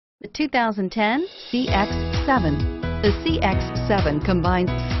The 2010 CX-7. The CX-7 combines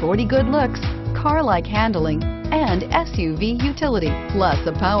sporty good looks, car-like handling, and SUV utility, plus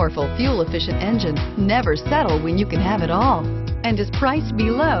a powerful fuel-efficient engine. Never settle when you can have it all, and is priced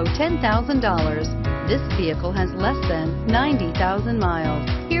below $10,000. This vehicle has less than 90,000 miles.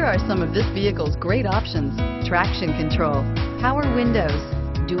 Here are some of this vehicle's great options: traction control, power windows,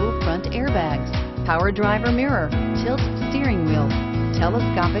 dual front airbags, power driver mirror, tilt steering wheel,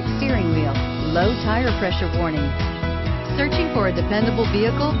 telescopic steering wheel, low tire pressure warning. Searching for a dependable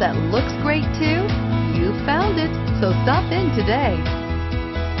vehicle that looks great too? You found it, so stop in today.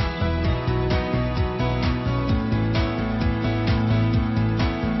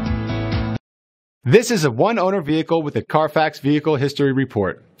 This is a one-owner vehicle with a Carfax Vehicle History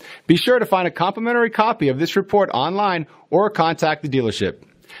Report. Be sure to find a complimentary copy of this report online or contact the dealership.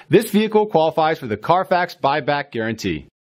 This vehicle qualifies for the Carfax Buyback Guarantee.